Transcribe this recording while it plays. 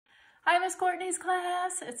Hi, Miss Courtney's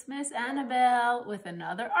class. It's Miss Annabel with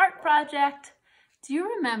another art project. Do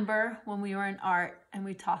you remember when we were in art and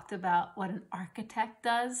we talked about what an architect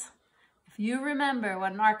does? If you remember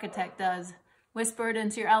what an architect does, whisper it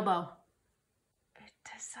into your elbow.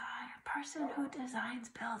 A person who designs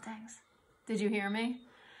buildings. Did you hear me?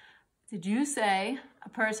 Did you say a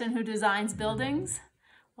person who designs buildings?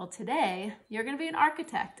 Well, today you're going to be an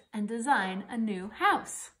architect and design a new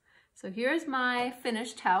house. So here's my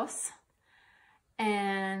finished house,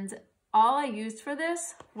 and all I used for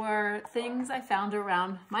this were things I found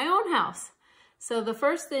around my own house. So the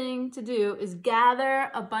first thing to do is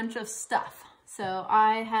gather a bunch of stuff. So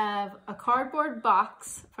I have a cardboard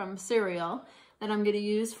box from cereal that I'm going to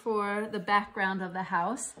use for the background of the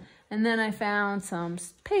house. And then I found some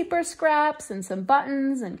paper scraps and some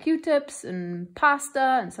buttons and Q-tips and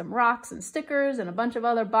pasta and some rocks and stickers and a bunch of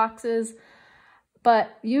other boxes.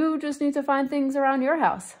 But you just need to find things around your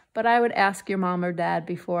house. But I would ask your mom or dad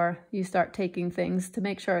before you start taking things to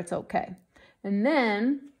make sure it's okay. And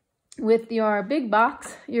then with your big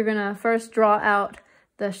box, you're gonna first draw out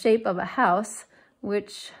the shape of a house,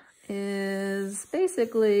 which is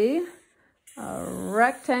basically a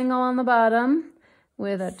rectangle on the bottom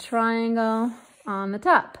with a triangle on the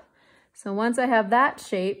top. So once I have that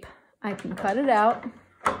shape, I can cut it out.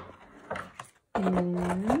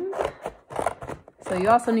 And so you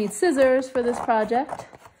also need scissors for this project.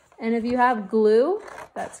 And if you have glue,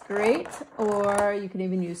 that's great. Or you can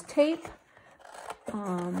even use tape.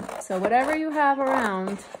 So whatever you have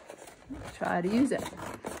around, try to use it.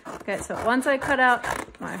 Okay, so once I cut out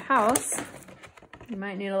my house, you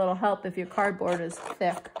might need a little help if your cardboard is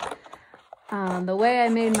thick. The way I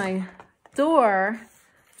made my door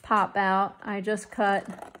pop out, I just cut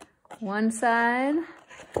one side,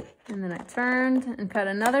 and then I turned and cut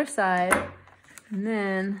another side, and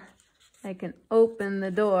then I can open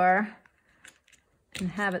the door and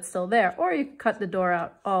have it still there. Or you can cut the door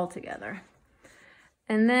out altogether.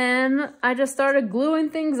 And then I just started gluing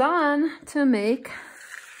things on to make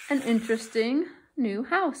an interesting new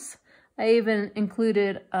house. I even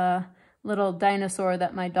included a little dinosaur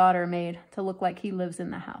that my daughter made to look like he lives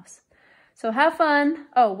in the house. So have fun.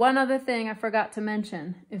 Oh, one other thing I forgot to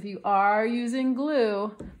mention. If you are using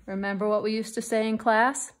glue, remember what we used to say in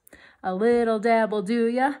class? A little dab will do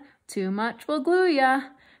ya, too much will glue ya.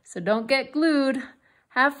 So don't get glued.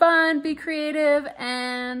 Have fun, be creative,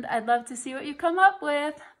 and I'd love to see what you come up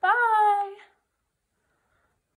with. Bye!